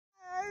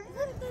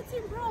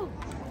13 Pro.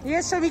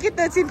 Yes, so we get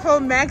 13 Pro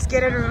Max,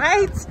 get it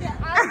right.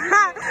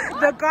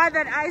 The God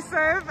that I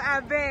serve, I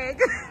beg.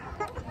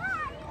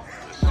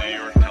 See,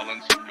 your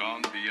talents have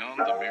gone beyond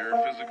the mere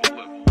physical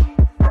level.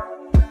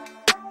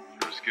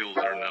 Your skills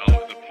are now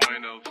at the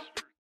point of...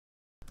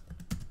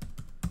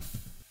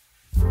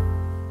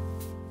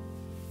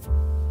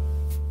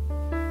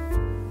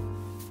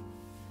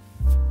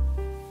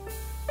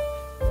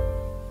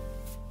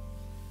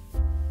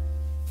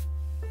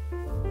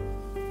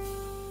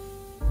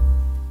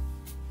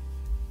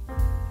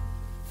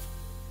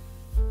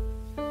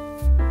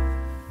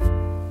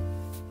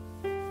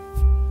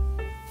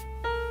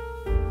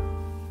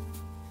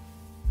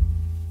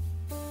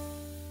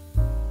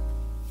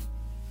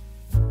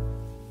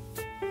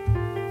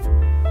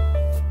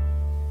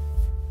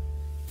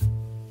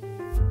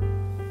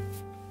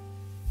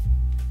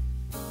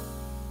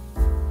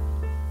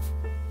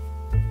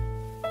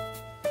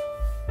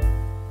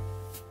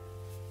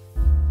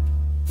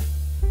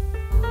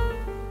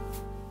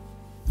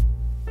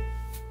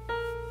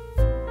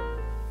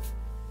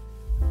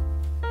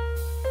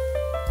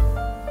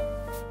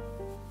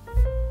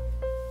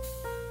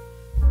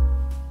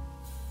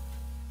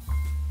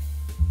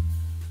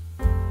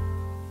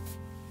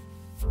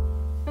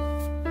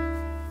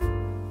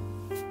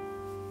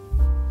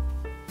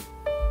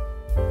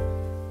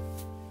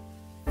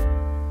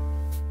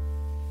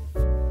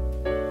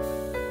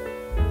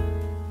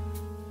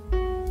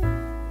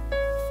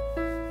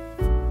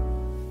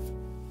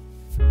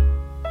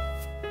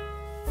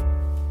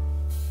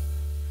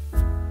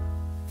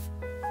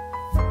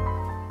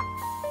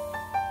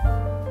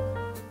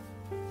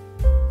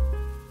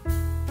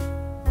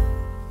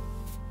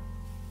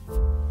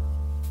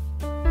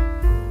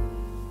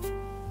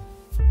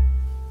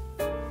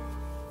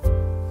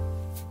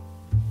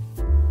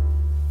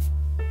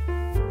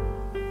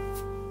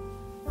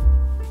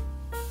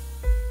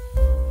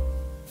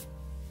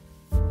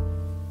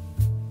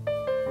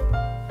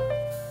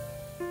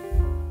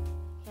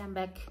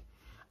 Back.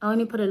 I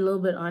only put a little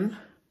bit on.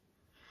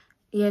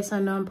 Yes, I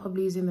know I'm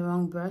probably using the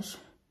wrong brush.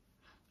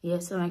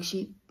 Yes, I'm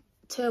actually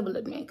terrible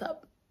at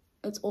makeup.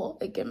 It's all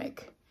a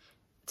gimmick.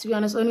 To be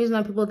honest, the only reason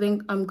why people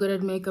think I'm good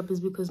at makeup is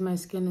because my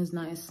skin is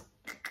nice.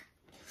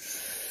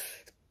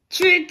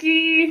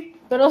 Tricky!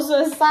 But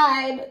also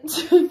aside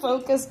to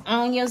focus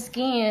on your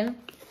skin.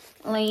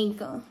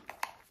 Like,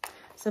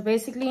 so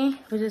basically,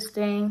 we're just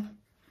doing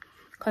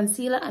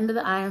concealer under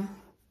the eye,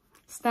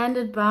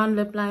 standard brown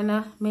lip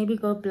liner, maybe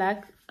go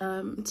black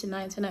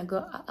tonight when I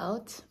go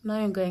out. I'm not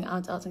even going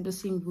out, I'm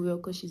just seeing Vuyo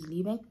because she's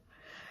leaving.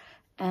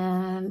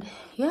 And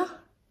yeah.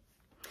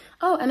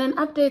 Oh, and an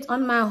update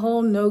on my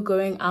whole no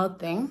going out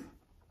thing.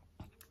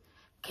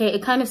 Okay,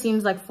 it kind of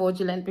seems like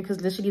fraudulent because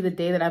literally the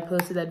day that I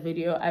posted that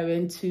video, I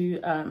went to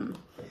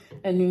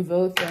a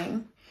Nouveau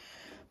thing.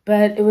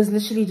 But it was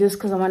literally just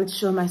because I wanted to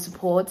show my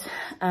support.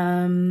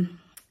 And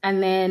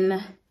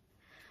then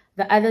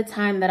the other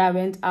time that I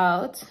went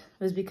out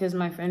was because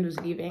my friend was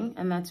leaving,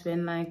 and that's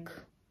when like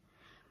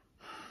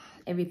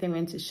everything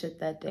went to shit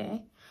that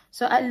day.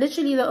 So I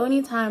literally, the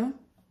only time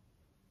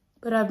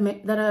that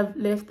I've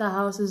left the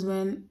house is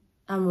when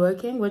I'm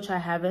working, which I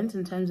haven't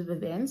in terms of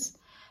events,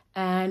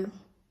 and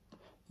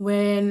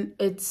when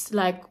it's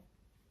like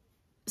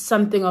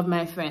something of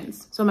my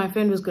friends. So my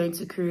friend was going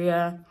to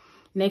Korea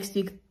next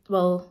week.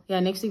 Well, yeah,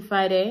 next week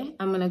Friday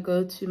I'm gonna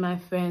go to my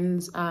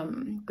friend's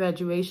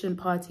graduation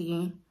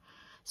party.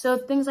 So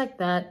things like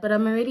that. But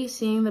I'm already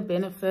seeing the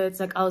benefits.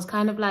 Like I was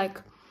kind of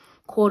like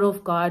caught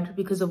off guard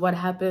because of what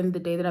happened the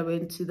day that I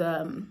went to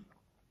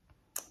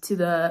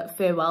the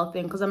farewell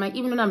thing, because I'm like,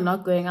 even when I'm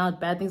not going out,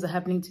 bad things are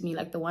happening to me,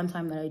 like the one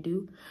time that I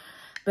do.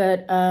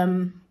 But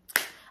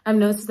I've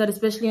noticed that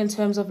especially in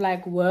terms of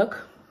like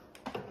work,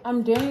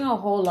 I'm doing a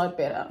whole lot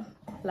better.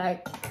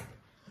 Like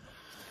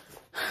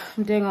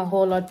I'm doing a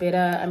whole lot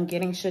better. I'm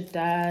getting shit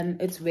done.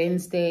 It's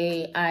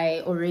Wednesday.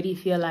 I already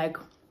feel like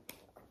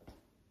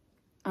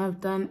I've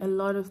done a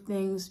lot of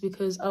things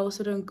because I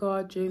also don't go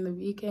out during the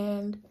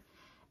weekend.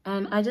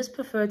 And I just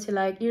prefer to,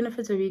 like, even if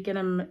it's a weekend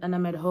and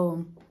I'm at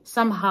home,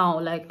 somehow,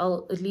 like,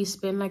 I'll at least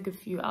spend, like, a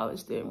few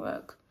hours doing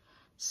work.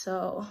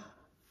 So,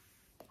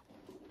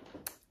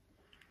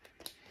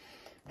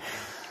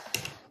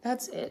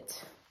 that's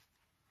it.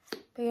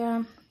 But,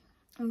 yeah,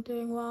 I'm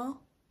doing well.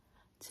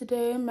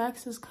 Today,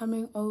 Max is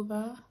coming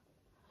over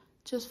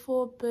just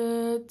for a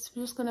bit.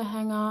 We're just going to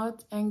hang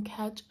out and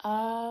catch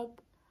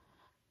up,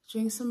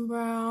 drink some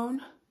brown.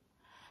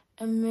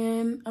 And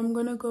then I'm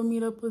gonna go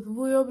meet up with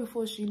Vuyo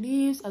before she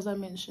leaves, as I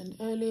mentioned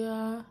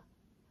earlier.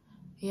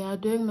 Yeah,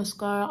 doing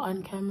mascara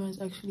on camera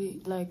is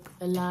actually like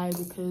a lie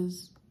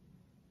because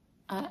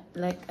I,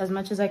 like, as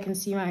much as I can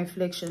see my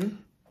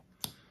reflection,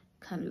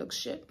 kind of looks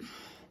shit.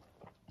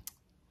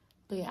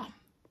 But yeah,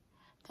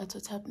 that's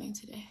what's happening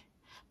today.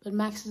 But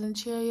Max isn't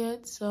here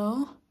yet,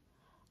 so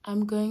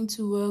I'm going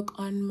to work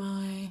on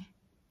my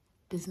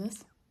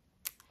business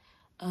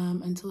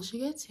until she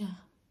gets here.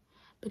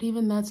 But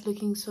even that's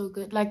looking so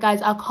good. Like, guys,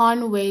 I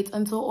can't wait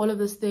until all of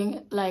this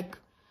thing, like,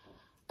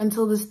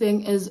 until this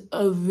thing is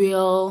a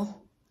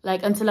real,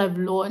 like until I've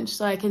launched,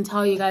 so I can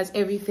tell you guys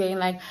everything.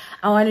 Like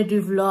I want to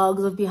do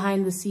vlogs of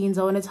behind the scenes.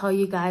 I want to tell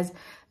you guys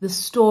the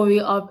story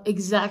of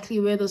exactly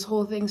where this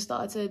whole thing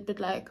started. But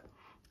like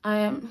I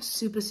am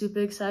super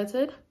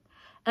excited.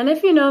 And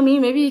if you know me,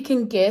 maybe you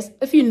can guess.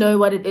 If you know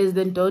what it is,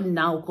 then don't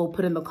now go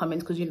put in the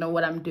comments because you know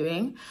what I'm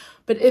doing.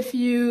 But if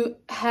you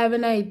have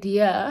an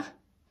idea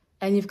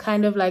and you've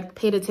kind of like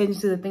paid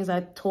attention to the things I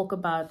talk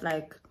about,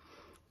 like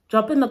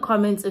drop in the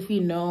comments if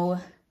you know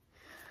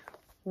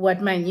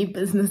what my new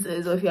business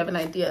is, or if you have an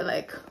idea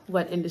like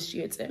what industry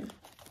it's in.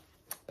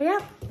 But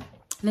yeah,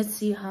 let's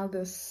see how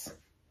this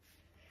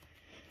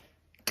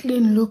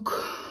clean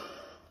look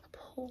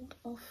pulled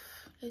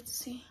off. Let's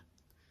see.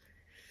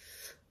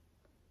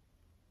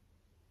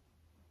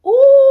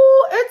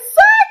 Ooh, it's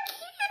so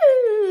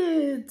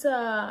cute.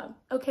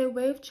 Okay,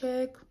 wave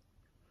check.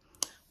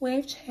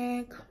 Wave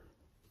check.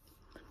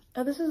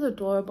 Oh, this is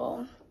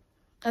adorable.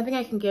 I think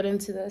I can get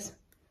into this.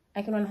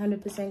 I can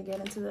 100% get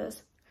into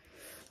this.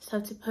 Just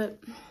have to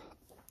put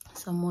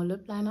some more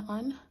lip liner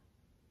on.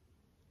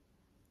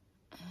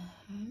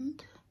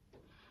 And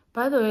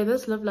by the way,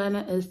 this lip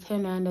liner is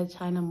 10 rand at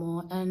China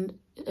Mall. And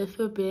if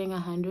you're being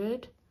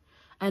 100,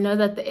 I know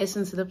that the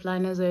Essence lip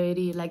liner is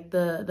already like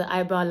the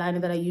eyebrow liner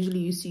that I usually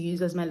used to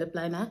use as my lip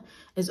liner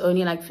is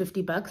only like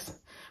 50 bucks.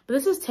 But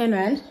this is 10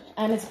 rand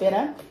and it's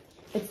better.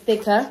 It's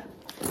thicker.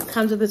 It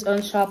comes with its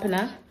own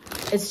sharpener.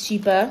 It's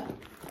cheaper.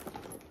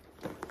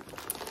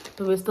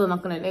 But we're still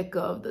not going to let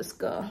go of this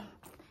girl.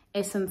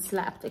 Essence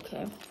slapped,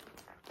 okay.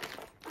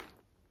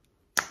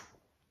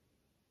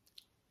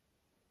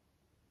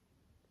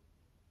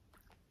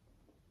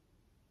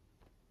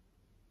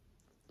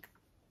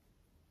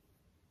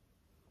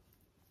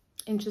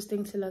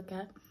 Interesting to look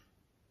at.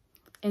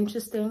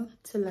 Interesting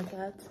to look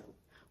at.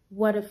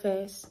 What a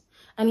face.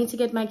 I need to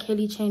get my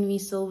Kelly chain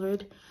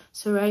re-silvered.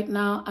 So right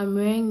now I'm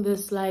wearing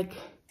this like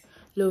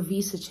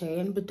Lovisa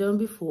chain, but don't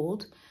be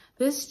fooled.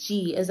 This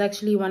G is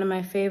actually one of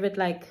my favorite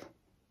like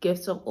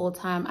gifts of all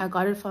time. I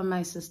got it from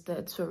my sister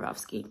at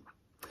Swarovski.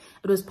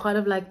 It was part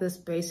of like this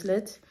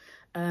bracelet,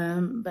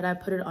 but I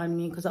put it on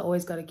me because I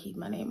always got to keep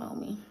my name on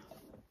me.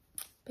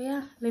 But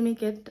yeah, let me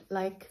get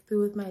like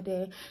through with my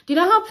day. Do you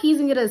know how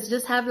pleasing it is to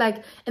just have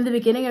like in the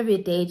beginning of your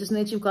day, just know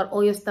that you've got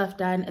all your stuff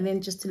done and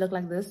then just to look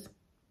like this?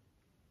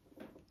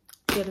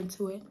 Get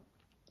into it.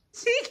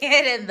 She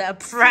getting the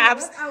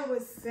props. What I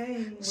was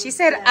saying was She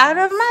said, that- out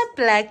of my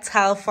black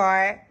towel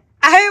far,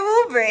 I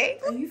will break.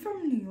 Are you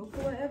from New York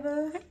or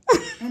whatever?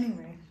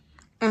 Anyway.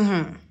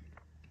 Mm-hmm.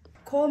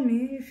 Call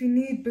me if you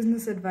need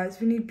business advice,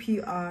 if you need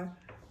PR.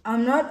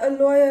 I'm not a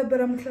lawyer,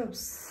 but I'm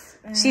close.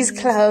 And She's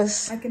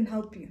close. I can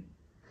help you.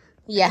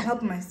 I Yeah. can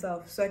help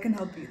myself, so I can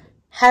help you.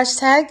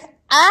 Hashtag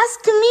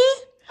ask me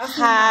Ask me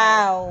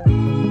how.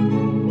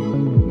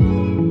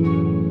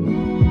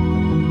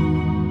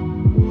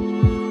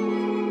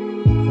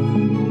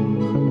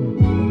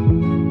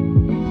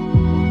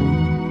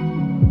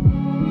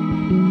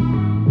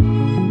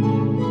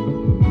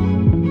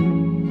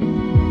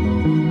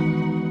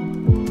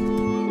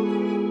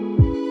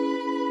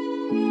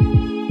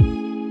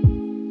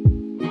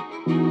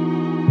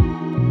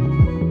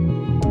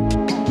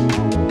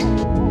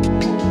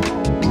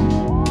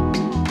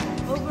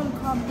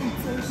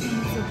 Overcompensation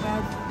is a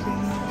bad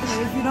thing.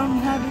 Okay? If you don't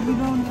have it, you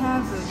don't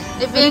have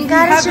it. If But you ain't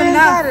got it, you ain't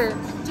got it.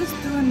 Just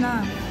do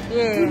enough.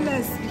 Yeah. Do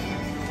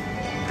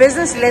less.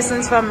 Business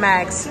lessons from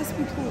Max. Just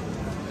be cool.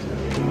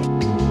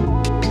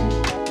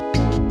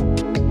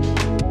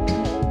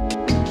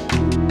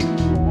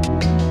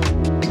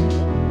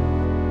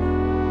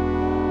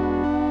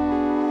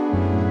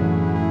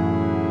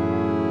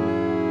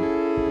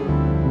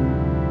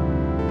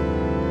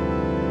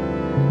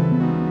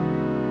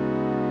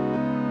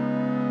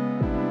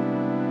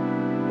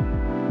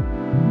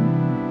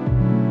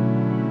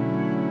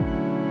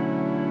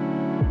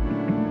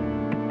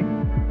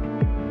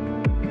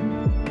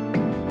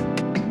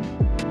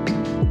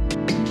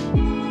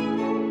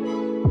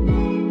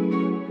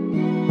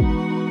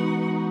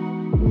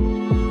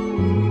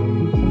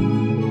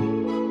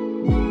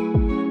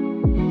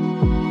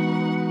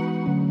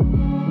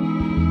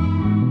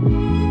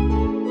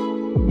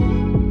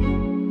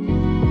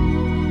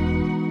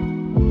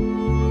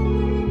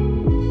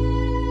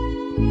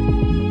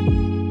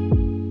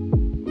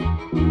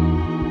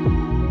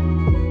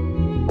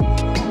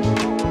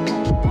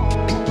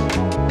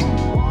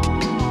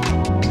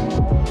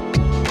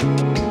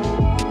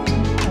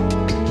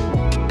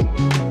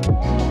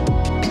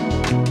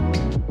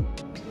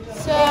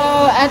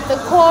 At the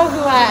core of who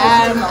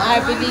I am, I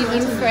believe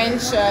in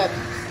friendship.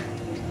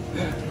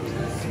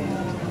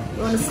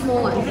 You want a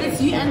small one? But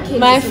it's you and Kate.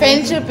 My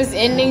friendship is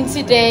ending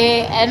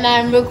today and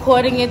I'm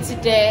recording it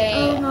today.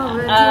 Oh no,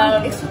 do you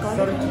want extra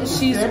garlic?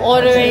 She's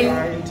ordering.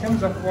 In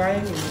terms of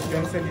wine, you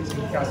don't sell it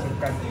in cars. We've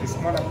got the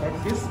smaller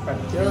bottles,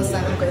 but Your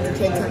son, I'm going to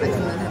Cape Town. I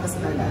cannot have a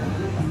small one.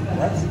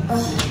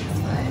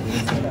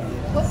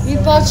 what? You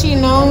thought you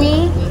know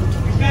me?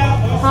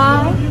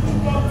 Huh?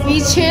 We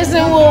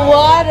cheersing with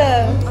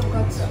water.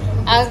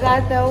 I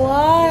got the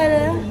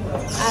water.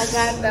 I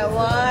got the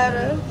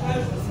water.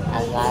 I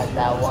got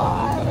that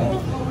water.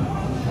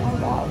 I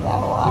got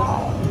that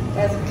water.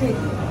 That's okay.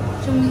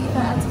 Should we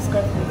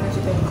unsubscribe from the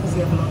friendship because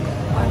you have longer?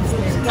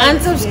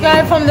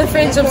 Unsubscribe from the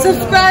friendship.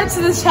 Subscribe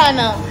to the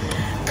channel.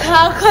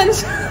 Cow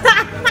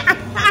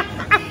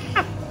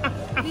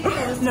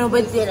No,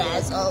 but did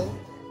asshole.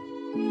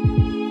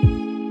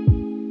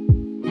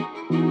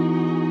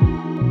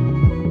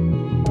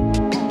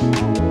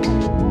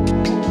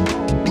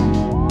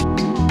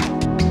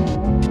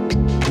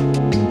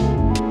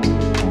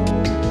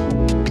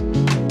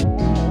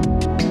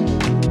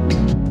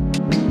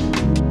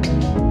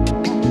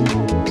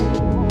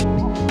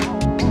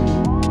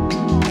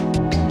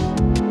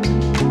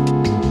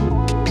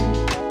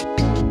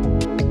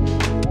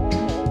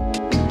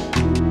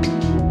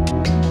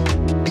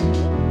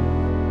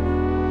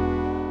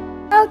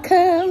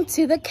 Welcome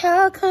to the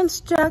cow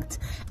construct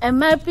and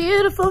my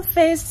beautiful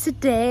face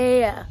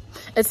today.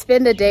 It's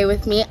been a day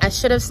with me. I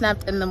should have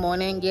snapped in the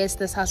morning. Yes,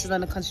 this house is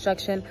under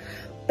construction,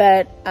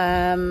 but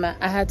I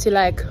had to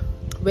like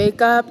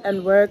wake up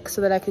and work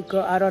so that I could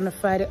go out on a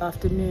Friday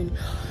afternoon.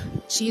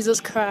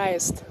 Jesus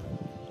Christ.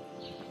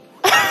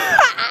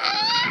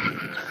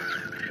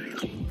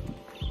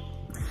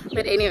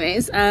 But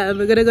anyways,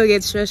 we're gonna go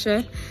get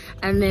Shresha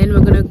and then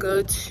we're gonna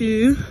go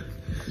to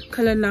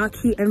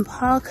Kalanaki and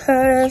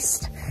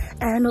Parkhurst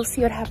and we'll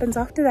see what happens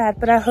after that.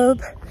 But I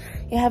hope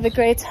you have a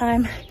great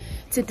time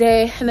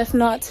today, and if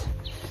not,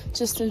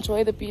 just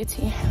enjoy the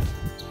beauty.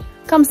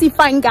 Come see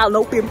fine gal,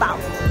 no pimple.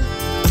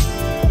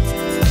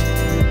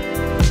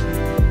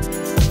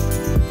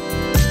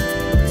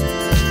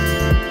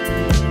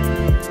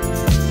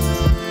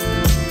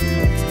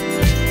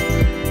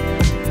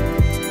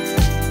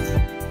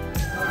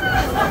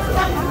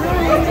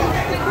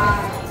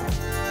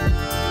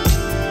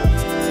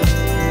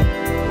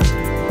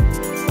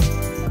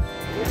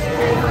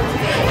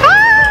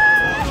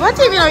 What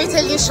do you mean, are you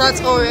taking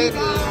shots already?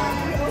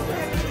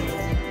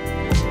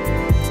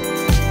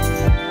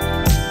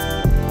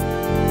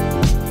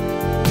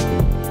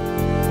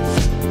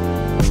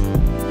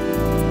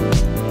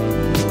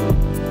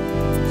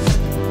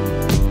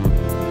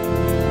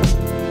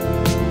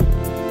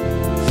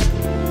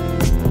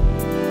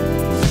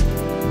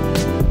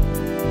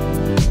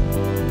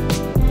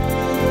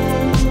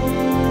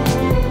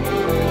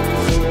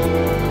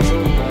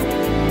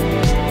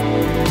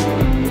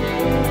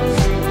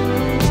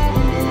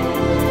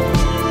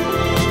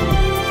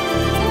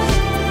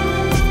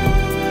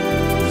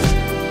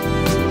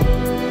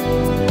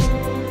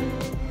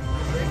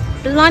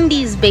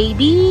 Blondies,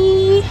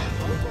 baby.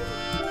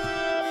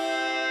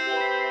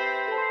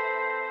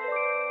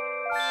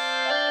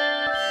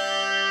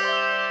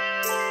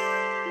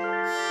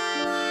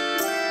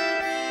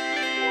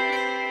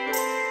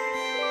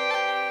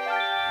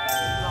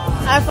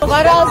 I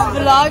forgot I was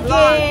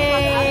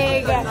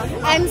vlogging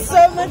and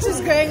so much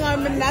is going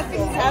on but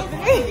nothing's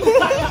happening.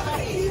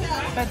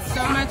 But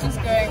so much is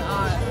going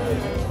on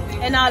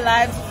in our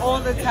lives all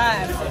the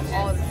time.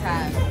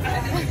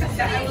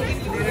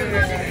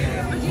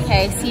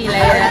 Okay, see you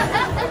later.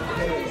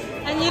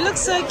 And you look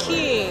so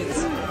cute.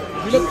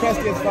 You look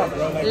crusty as fuck,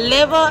 bro. Like,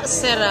 Levo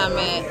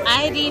Cerame,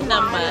 ID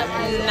number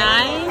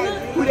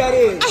 9. who that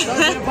is?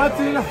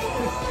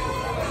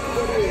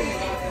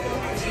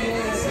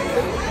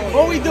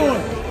 What we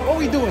doing? What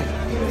we doing?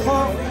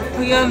 Huh?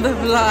 We on the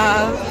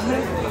vlog.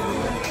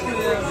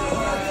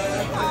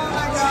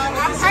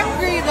 I'm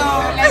hungry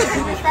though.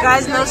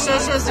 Guys, no,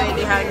 Shosha's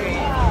really hungry.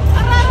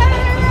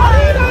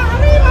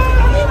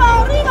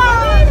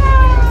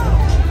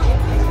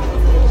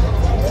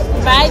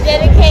 My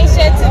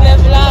dedication to the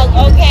vlog,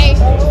 okay?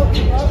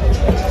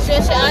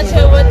 Shosha out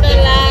here with the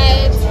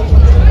lights.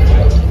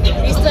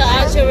 We still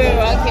out here with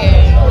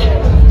rocking.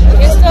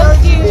 It's so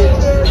cute.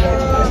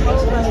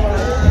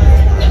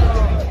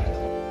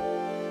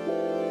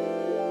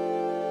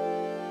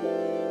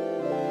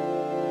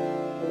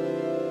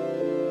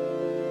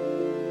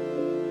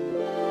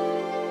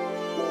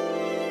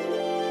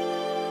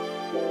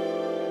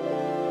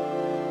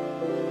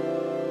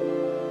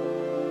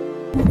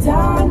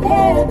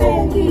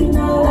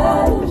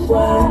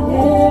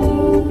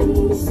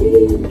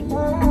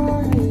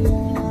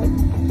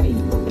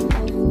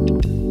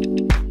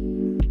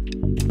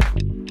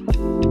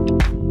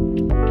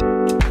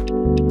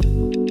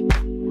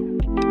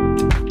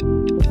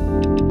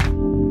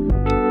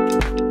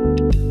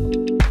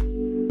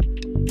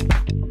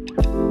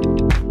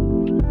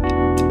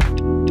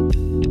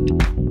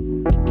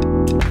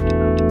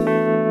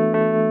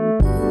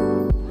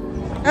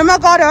 Oh my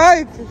god,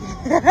 Hope.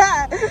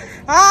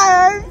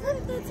 Hi, Hope.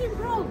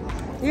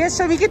 Yes,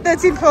 so we get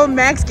 13 Pro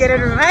Max, get it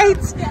right.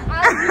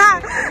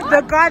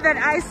 The God that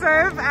I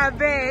serve, I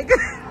beg.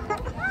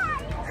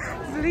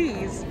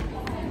 Please.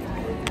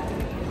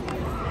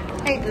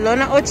 Hey,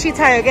 Lona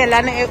ochita yoke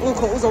lana e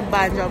uko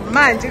uzobanja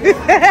manje.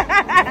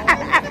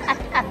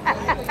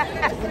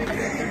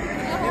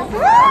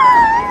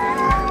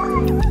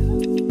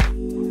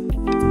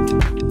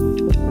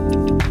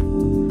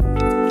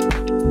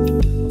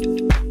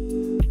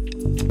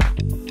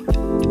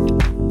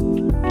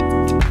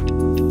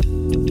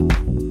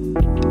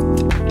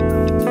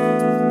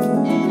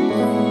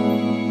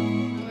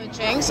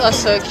 rings are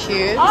so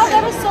cute. Oh,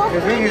 that is so The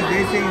ring is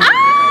these things.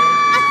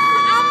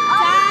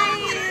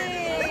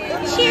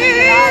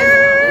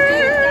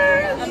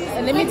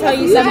 Let me tell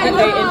you something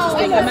very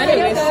interesting. I'm at a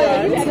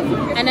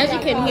restaurant, and as you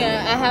can hear,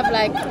 I have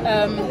like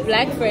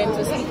black friends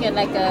who speak in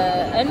like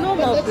a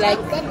normal black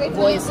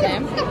voice.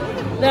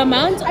 The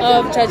amount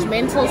of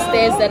judgmental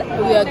stares that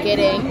we are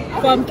getting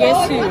from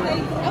guess who?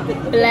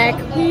 Black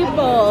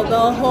people.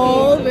 The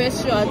whole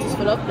restaurant is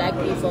full of black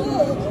people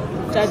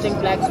judging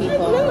black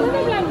people.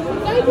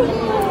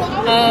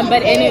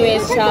 But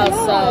anyways, Charles,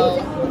 so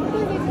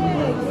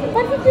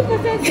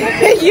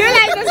you're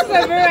like this is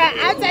a mirror.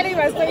 I'm telling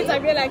my story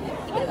time. You're like,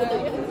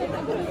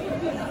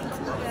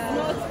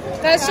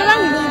 guys, show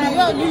them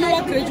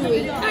Lulu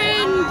graduate.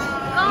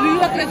 Lulu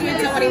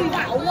graduate.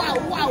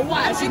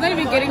 Wow. She's not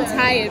even getting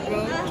tired,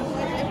 bro.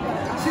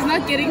 She's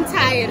not getting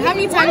tired. How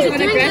many times are you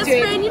gonna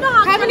graduate?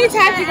 How many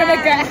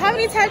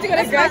times you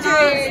gonna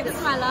graduate? This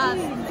is my last.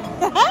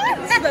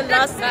 This is the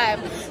last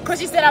time. Because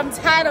she said, I'm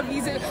tired of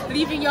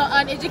leaving your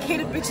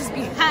uneducated bitches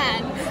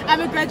behind. I'm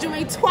gonna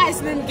graduate twice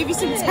and then give you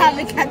some time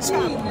to catch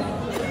up.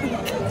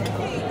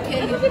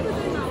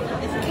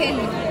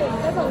 Kelly.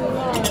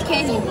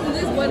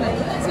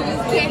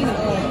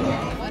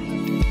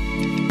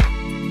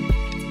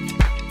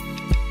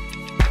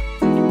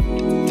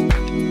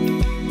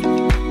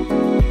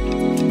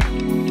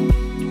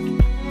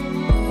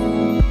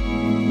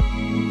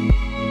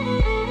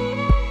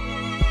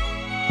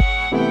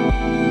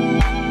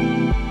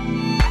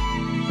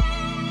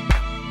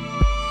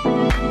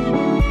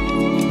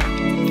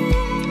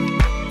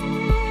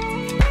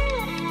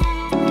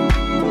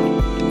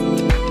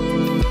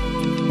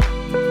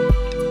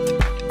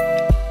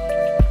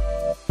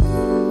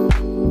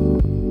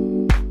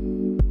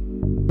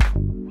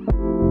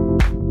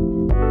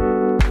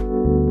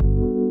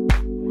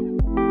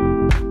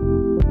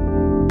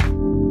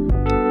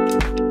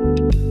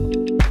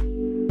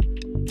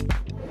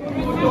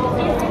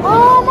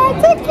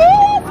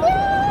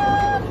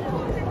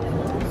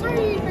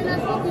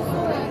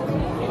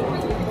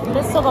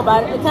 Let's talk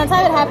about it. Can I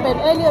tell you what happened?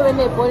 Earlier when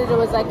they boarded, it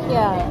was like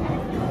here.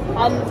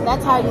 And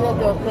that's how I knew that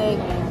they were playing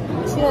me.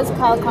 Cheers,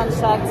 Carl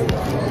Construct.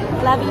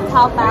 Love you,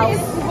 Carl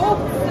House.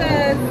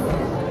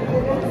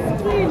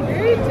 It's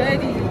very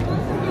dirty.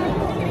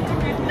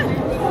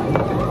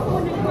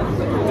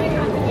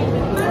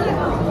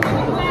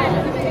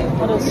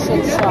 What a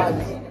shit shot.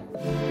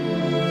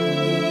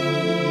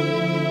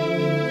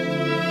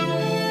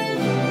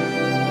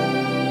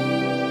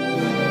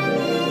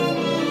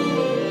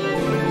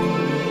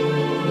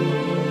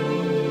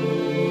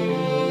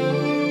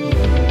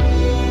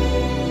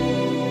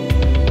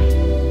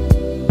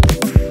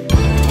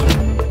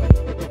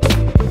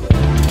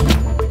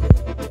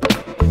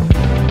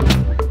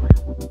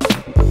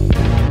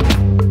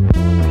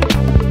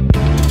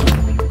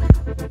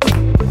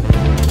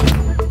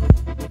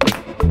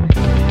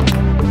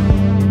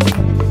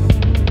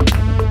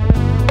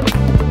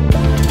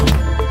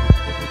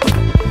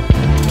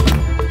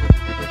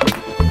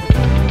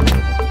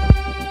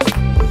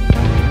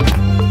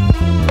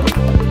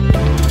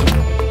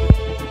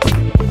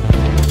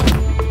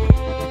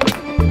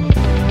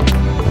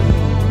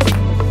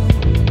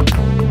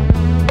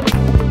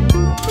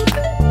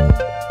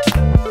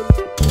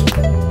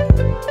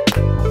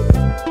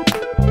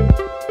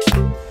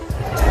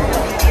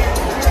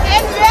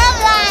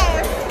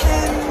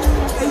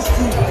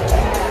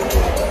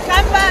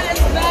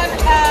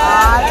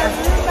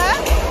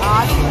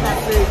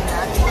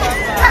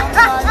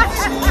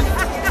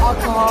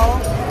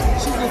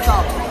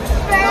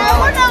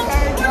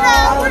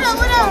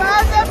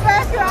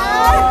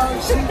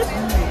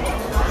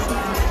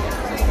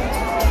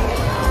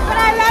 But I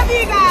love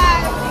you guys.